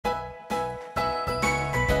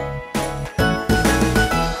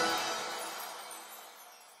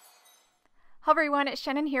Hello everyone, it's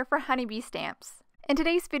Channin here for Honeybee Stamps. In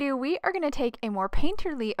today's video, we are going to take a more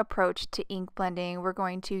painterly approach to ink blending. We're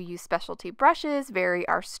going to use specialty brushes, vary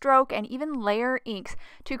our stroke, and even layer inks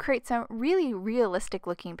to create some really realistic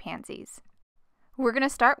looking pansies. We're going to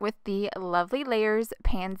start with the Lovely Layers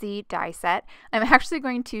Pansy die set. I'm actually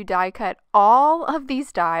going to die cut all of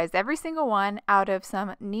these dies, every single one, out of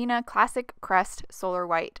some Neenah Classic Crest Solar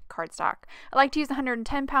White cardstock. I like to use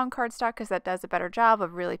 110-pound cardstock because that does a better job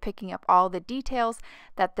of really picking up all the details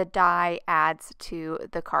that the die adds to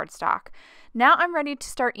the cardstock. Now I'm ready to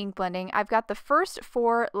start ink blending. I've got the first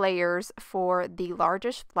 4 layers for the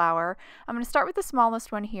largest flower. I'm going to start with the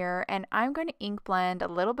smallest one here, and I'm going to ink blend a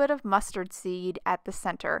little bit of mustard seed at the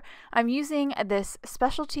center. I'm using this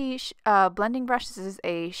specialty blending brush. This is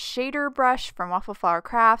a shader brush from Waffle Flower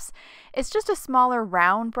Crafts. It's just a smaller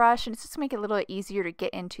round brush, and it's just to make it a little easier to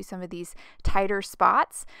get into some of these tighter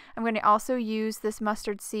spots. I'm going to also use this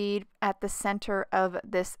mustard seed at the center of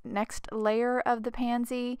this next layer of the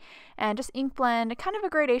pansy, and just ink blend kind of a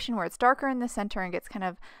gradation where it's darker in the center and gets kind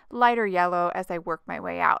of lighter yellow as I work my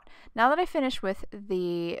way out. Now that I finished with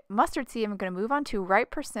the mustard seed, I'm going to move on to Ripe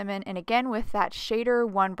Persimmon, and again with that shader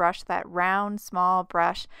one brush, that round small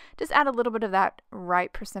brush, just add a little bit of that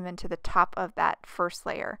Ripe Persimmon to the top of that first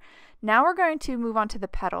layer. Now we're going to move on to the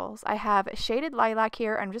petals. I have Shaded Lilac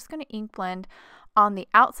here. I'm just going to ink blend on the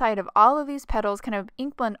outside of all of these petals, kind of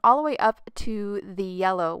ink blend all the way up to the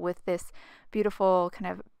yellow with this beautiful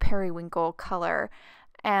kind of periwinkle color.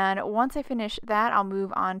 And once I finish that, I'll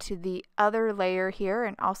move on to the other layer here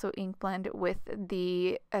and also ink blend with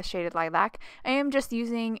the Shaded Lilac. I am just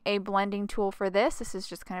using a blending tool for this. This is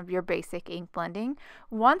just kind of your basic ink blending.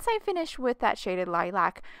 Once I finish with that Shaded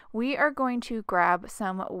Lilac, we are going to grab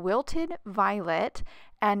some Wilted Violet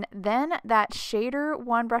and then that shader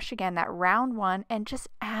one brush again, that round one, and just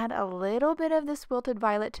add a little bit of this Wilted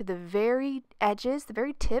Violet to the very edges, the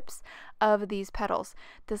very tips of these petals.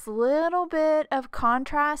 This little bit of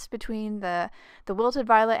contrast between the Wilted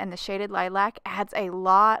Violet and the Shaded Lilac adds a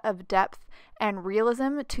lot of depth and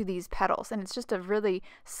realism to these petals, and it's just a really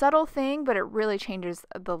subtle thing, but it really changes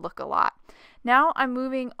the look a lot. Now I'm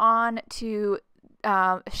moving on to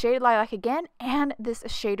Shaded Lilac again, and this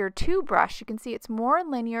Shader 2 brush. You can see it's more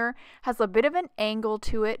linear, has a bit of an angle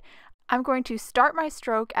to it. I'm going to start my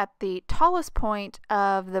stroke at the tallest point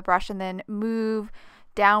of the brush and then move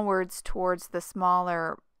downwards towards the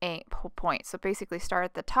smaller point. So basically start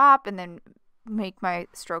at the top and then make my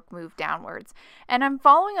stroke move downwards. And I'm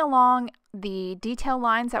following along the detail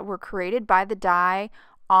lines that were created by the die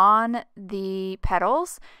on the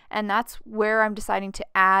petals, and that's where I'm deciding to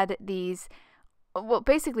add these, well,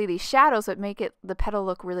 basically these shadows that make the petal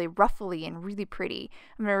look really ruffly and really pretty.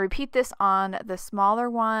 I'm going to repeat this on the smaller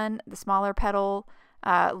one, the smaller petal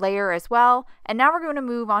layer as well. And now we're going to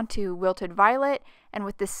move on to Wilted Violet, and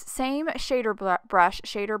with this same shader brush,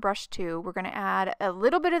 Shader Brush 2, we're going to add a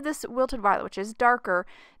little bit of this Wilted Violet, which is darker,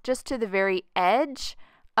 just to the very edge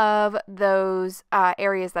of those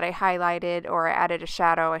areas that I highlighted, or I added a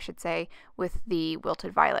shadow, I should say, with the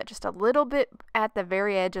Wilted Violet, just a little bit at the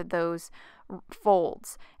very edge of those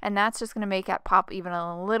folds, and that's just going to make it pop even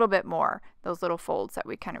a little bit more, those little folds that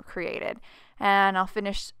we kind of created. And I'll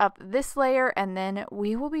finish up this layer, and then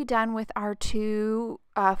we will be done with our 2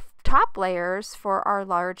 top layers for our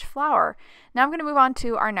large flower. Now I'm going to move on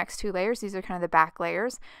to our next 2 layers. These are kind of the back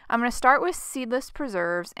layers. I'm going to start with Seedless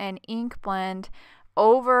Preserves and ink blend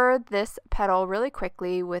over this petal really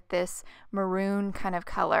quickly with this maroon kind of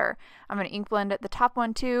color. I'm going to ink blend at the top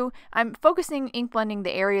one too. I'm focusing ink blending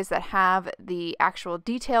the areas that have the actual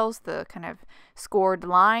details, the kind of scored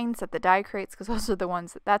lines that the die creates, because those are the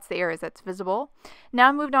ones, that's the areas that's visible. Now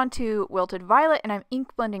I moved on to Wilted Violet, and I'm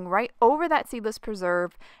ink blending right over that Seedless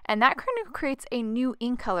Preserve, and that kind of creates a new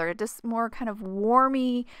ink color, just more kind of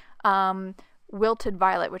warmy Wilted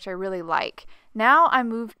Violet, which I really like. Now I'm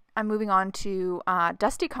moving on to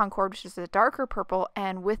Dusty Concord, which is a darker purple,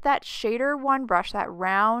 and with that shader one brush, that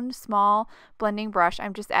round small blending brush,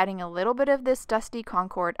 I'm just adding a little bit of this Dusty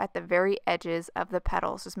Concord at the very edges of the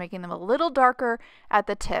petals, just making them a little darker at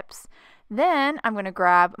the tips. Then I'm going to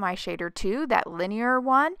grab my Shader 2, that linear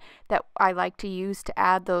one that I like to use to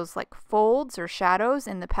add those like folds or shadows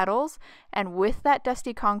in the petals, and with that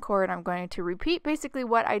Dusty Concord, I'm going to repeat basically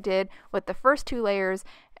what I did with the first 2 layers,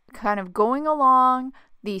 kind of going along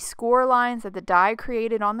the score lines that the die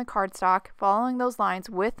created on the cardstock, following those lines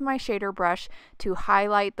with my shader brush to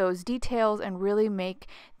highlight those details and really make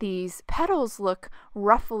these petals look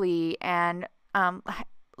ruffly and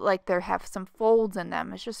like they have some folds in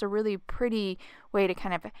them. It's just a really pretty way to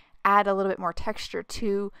kind of add a little bit more texture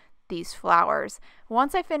to these flowers.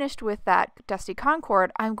 Once I finished with that Dusty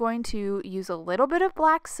Concord, I'm going to use a little bit of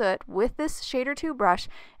black soot with this Shader 2 brush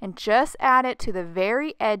and just add it to the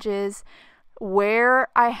very edges where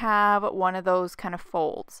I have one of those kind of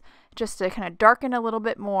folds, just to kind of darken a little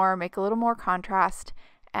bit more, make a little more contrast.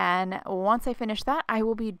 And once I finish that, I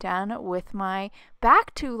will be done with my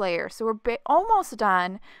back 2 layers. So we're almost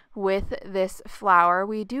done with this flower.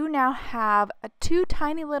 We do now have 2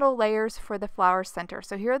 tiny little layers for the flower center.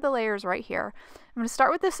 So here are the layers right here. I'm going to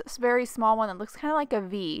start with this very small one that looks kind of like a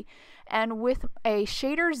V. And with a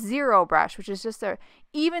Shader 0 brush, which is just a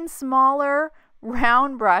even smaller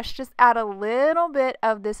round brush, just add a little bit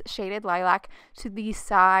of this shaded lilac to the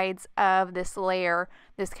sides of this layer,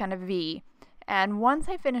 this kind of V. And once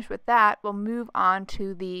I finish with that, we'll move on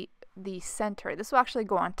to the center. This will actually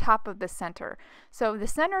go on top of the center. So the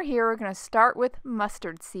center here, we're going to start with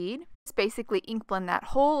mustard seed. It's basically ink blend that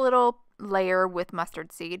whole little layer with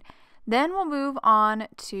mustard seed. Then we'll move on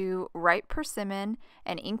to ripe persimmon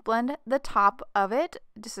and ink blend the top of it.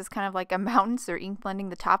 This is kind of like a mountain, so you're ink blending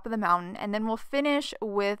the top of the mountain. And then we'll finish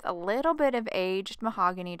with a little bit of aged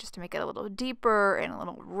mahogany just to make it a little deeper and a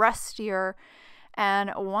little rustier.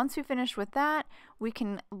 And once we finish with that, we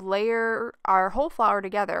can layer our whole flower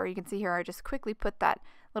together. You can see here I just quickly put that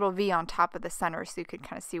little V on top of the center so you can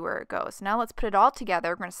kind of see where it goes. Now let's put it all together.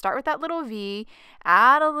 We're going to start with that little V,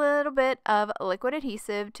 add a little bit of liquid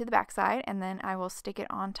adhesive to the backside, and then I will stick it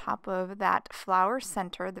on top of that flower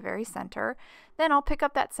center, the very center. Then I'll pick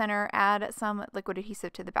up that center, add some liquid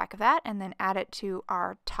adhesive to the back of that, and then add it to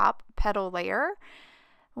our top petal layer.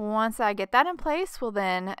 Once I get that in place, we'll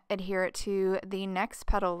then adhere it to the next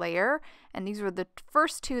petal layer, and these were the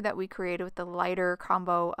first 2 that we created with the lighter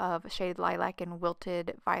combo of shaded lilac and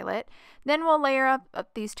wilted violet. Then we'll layer up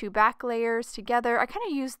these 2 back layers together. I kind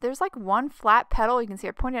of use, there's like one flat petal, you can see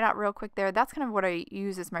I pointed out real quick there. That's kind of what I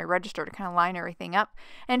use as my register to kind of line everything up.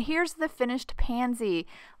 And here's the finished pansy.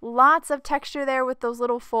 Lots of texture there with those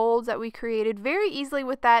little folds that we created very easily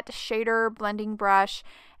with that shader blending brush.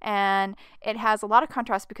 And it has a lot of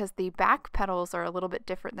contrast because the back petals are a little bit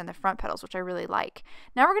different than the front petals, which I really like.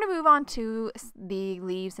 Now we're going to move on to the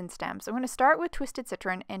leaves and stems. So I'm going to start with Twisted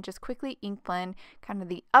Citron and just quickly ink blend kind of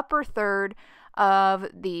the upper third of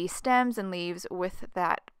the stems and leaves with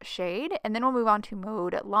that shade. And then we'll move on to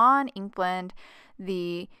Mowed Lawn, ink blend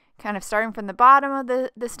the kind of starting from the bottom of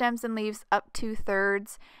the stems and leaves up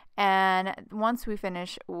 2/3. And once we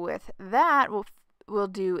finish with that, we'll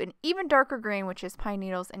do an even darker green, which is Pine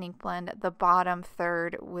Needles, and ink blend the bottom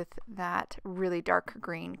third with that really dark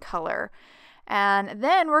green color. And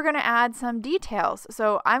then we're going to add some details.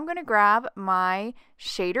 So I'm going to grab my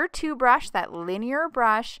Shader 2 brush, that linear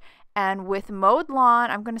brush, and with Mowed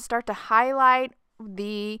Lawn, I'm going to start to highlight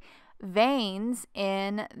the veins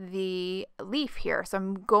in the leaf here. So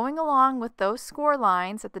I'm going along with those score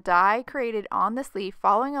lines that the die created on this leaf,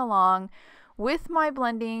 following along with my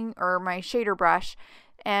blending or my shader brush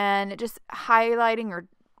and just highlighting or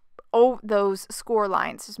those score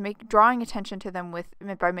lines, just drawing attention to them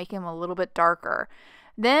by making them a little bit darker.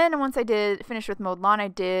 Then once I finish with Mowed Lawn, I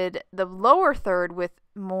did the lower third with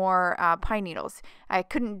more Pine Needles. I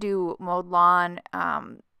couldn't do Mowed Lawn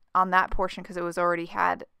on that portion because it was already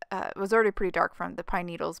pretty dark from the Pine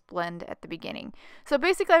Needles blend at the beginning. So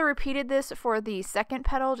basically I repeated this for the second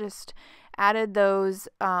petal, just added those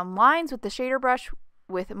lines with the shader brush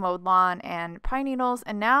with Mowed Lawn and Pine Needles,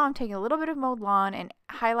 and now I'm taking a little bit of Mowed Lawn and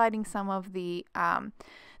highlighting some of the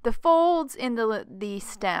folds in the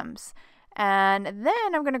stems. And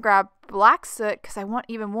then I'm going to grab black soot because I want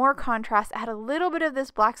even more contrast. Add a little bit of this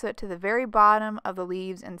black soot to the very bottom of the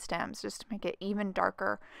leaves and stems just to make it even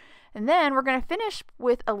darker. And then we're going to finish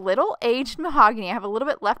with a little aged mahogany. I have a little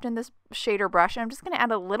bit left in this shader brush. And I'm just going to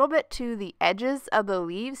add a little bit to the edges of the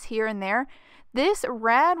leaves here and there. This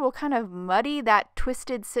red will kind of muddy that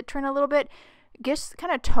Twisted Citron a little bit. Just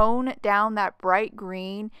kind of tone down that bright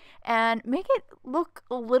green and make it look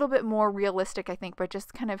a little bit more realistic, I think, by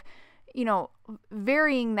just kind of, you know,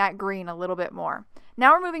 varying that green a little bit more.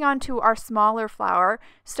 Now we're moving on to our smaller flower.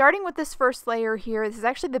 Starting with this first layer here, this is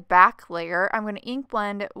actually the back layer. I'm going to ink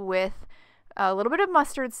blend with a little bit of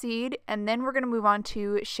mustard seed, and then we're going to move on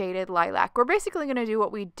to shaded lilac. We're basically going to do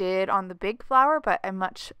what we did on the big flower, but a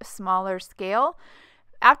much smaller scale.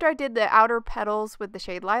 After I did the outer petals with the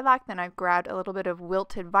shade lilac, then I've grabbed a little bit of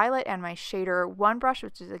wilted violet and my shader 1 brush,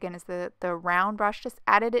 which is again is the round brush, just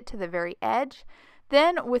added it to the very edge.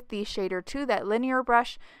 Then with the shader 2, that linear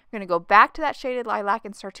brush, I'm going to go back to that shaded lilac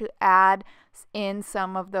and start to add in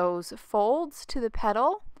some of those folds to the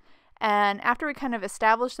petal. And after we kind of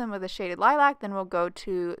establish them with a shaded lilac, then we'll go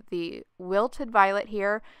to the wilted violet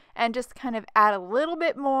here and just kind of add a little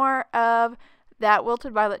bit more of that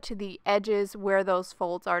wilted violet to the edges where those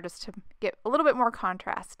folds are, just to get a little bit more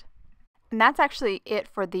contrast. And that's actually it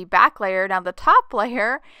for the back layer. Now the top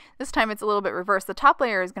layer, this time it's a little bit reversed. The top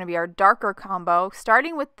layer is going to be our darker combo,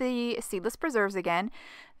 starting with the Seedless Preserves again.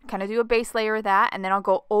 Kind of do a base layer of that, and then I'll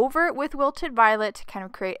go over it with wilted violet to kind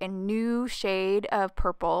of create a new shade of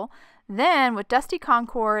purple. Then with Dusty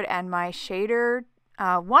Concord and my shader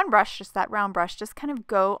one brush, just that round brush, just kind of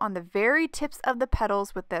go on the very tips of the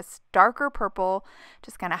petals with this darker purple,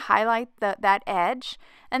 just kind of highlight that edge.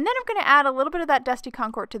 And then I'm going to add a little bit of that Dusty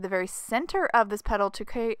Concord to the very center of this petal to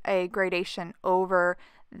create a gradation over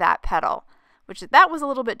that petal, that was a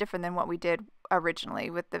little bit different than what we did originally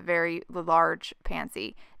with the very large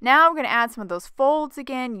pansy. Now I'm going to add some of those folds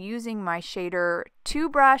again using my shader 2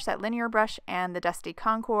 brush, that linear brush, and the Dusty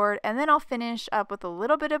Concord, and then I'll finish up with a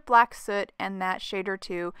little bit of black soot and that shader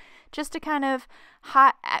 2 just to kind of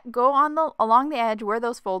go on along the edge where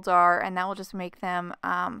those folds are, and that will just make them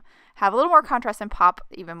have a little more contrast and pop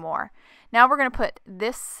even more. Now we're going to put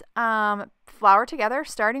this flower together,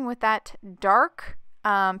 starting with that dark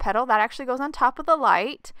petal that actually goes on top of the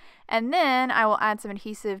light, and then I will add some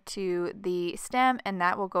adhesive to the stem, and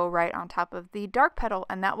that will go right on top of the dark petal,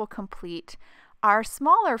 and that will complete our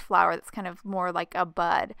smaller flower that's kind of more like a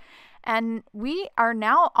bud. And we are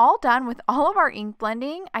now all done with all of our ink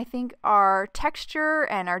blending. I think our texture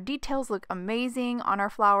and our details look amazing on our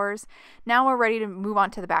flowers. Now we're ready to move on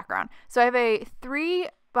to the background. So I have a 3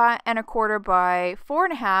 1/4 by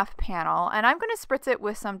 4.5 panel, and I'm going to spritz it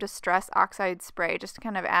with some Distress Oxide spray just to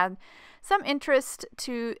kind of add some interest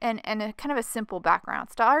to and a kind of a simple background,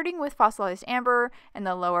 starting with Fossilized Amber in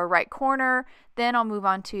the lower right corner. Then I'll move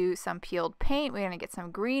on to some peeled paint. We're going to get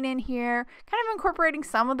some green in here, kind of incorporating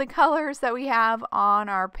some of the colors that we have on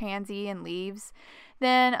our pansy and leaves.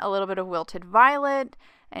 Then a little bit of wilted violet,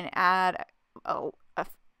 and add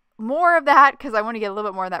more of that because I want to get a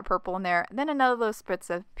little bit more of that purple in there. Then another little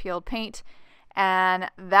spritz of peeled paint,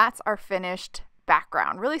 and that's our finished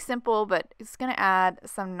background. Really simple, but it's going to add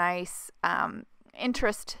some nice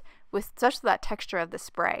interest with just that texture of the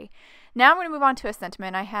spray. Now I'm going to move on to a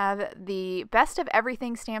sentiment. I have the Best of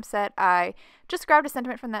Everything stamp set. I just grabbed a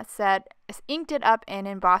sentiment from that set, inked it up in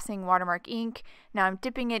Embossing Watermark ink. Now I'm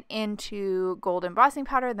dipping it into gold embossing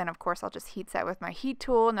powder. Then of course I'll just heat set with my heat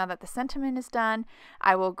tool. Now that the sentiment is done,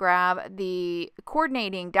 I will grab the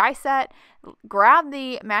coordinating die set, grab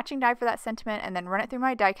the matching die for that sentiment, and then run it through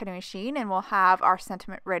my die cutting machine, and we'll have our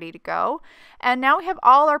sentiment ready to go. And now we have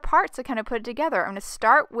all our parts to kind of put it together. I'm going to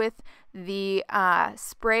start with the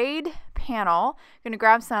sprayed panel. I'm going to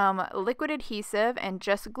grab some liquid adhesive and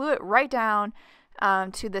just glue it right down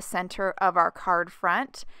to the center of our card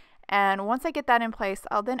front. And once I get that in place,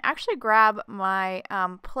 I'll then actually grab my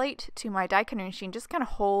plate to my die cutting machine, just kind of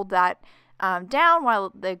hold that down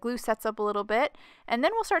while the glue sets up a little bit, and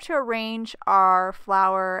then we'll start to arrange our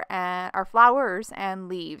flowers and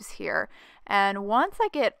leaves here. And once I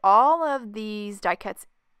get all of these die cuts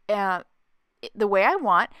the way I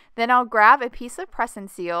want, then I'll grab a piece of press and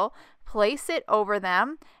seal, place it over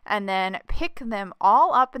them, and then pick them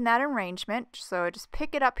all up in that arrangement. So just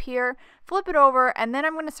pick it up here, flip it over, and then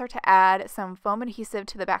I'm going to start to add some foam adhesive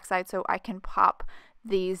to the backside so I can pop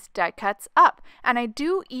these die cuts up. And I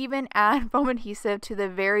do even add foam adhesive to the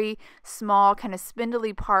very small kind of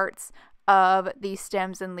spindly parts of these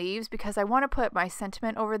stems and leaves because I want to put my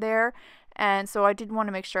sentiment over there, and so I did want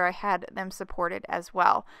to make sure I had them supported as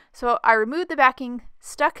well. So I removed the backing,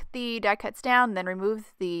 stuck the die cuts down, then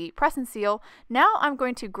removed the press and seal. Now I'm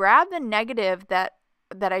going to grab the negative that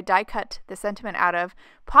I die cut the sentiment out of,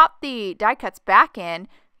 pop the die cuts back in,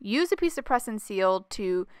 use a piece of press and seal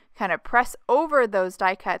to kind of press over those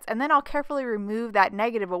die cuts, and then I'll carefully remove that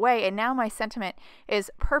negative away, and now my sentiment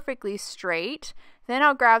is perfectly straight. Then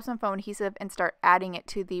I'll grab some foam adhesive and start adding it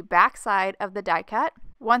to the back side of the die cut.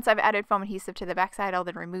 Once I've added foam adhesive to the back side, I'll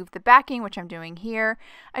then remove the backing, which I'm doing here.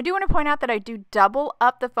 I do want to point out that I do double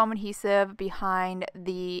up the foam adhesive behind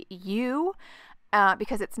the U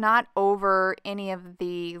because it's not over any of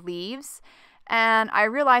the leaves. And I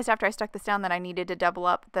realized after I stuck this down that I needed to double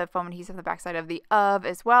up the foam adhesive on the backside of the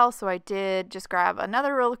as well. So I did just grab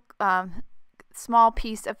another real small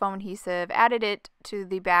piece of foam adhesive, added it to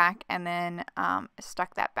the back, and then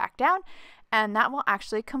stuck that back down. And that will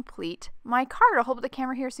actually complete my card. I'll hold up the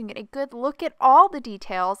camera here so you can get a good look at all the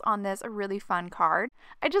details on this really fun card.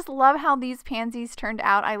 I just love how these pansies turned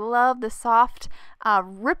out. I love the soft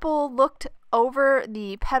ripple looked over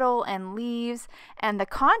the petal and leaves, and the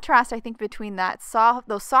contrast, I think, between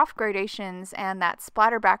those soft gradations and that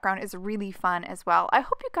splatter background is really fun as well. I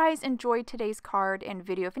hope you guys enjoyed today's card and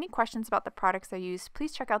video. If any questions about the products I used,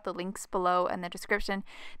 please check out the links below in the description.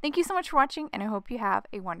 Thank you so much for watching, and I hope you have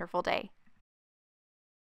a wonderful day.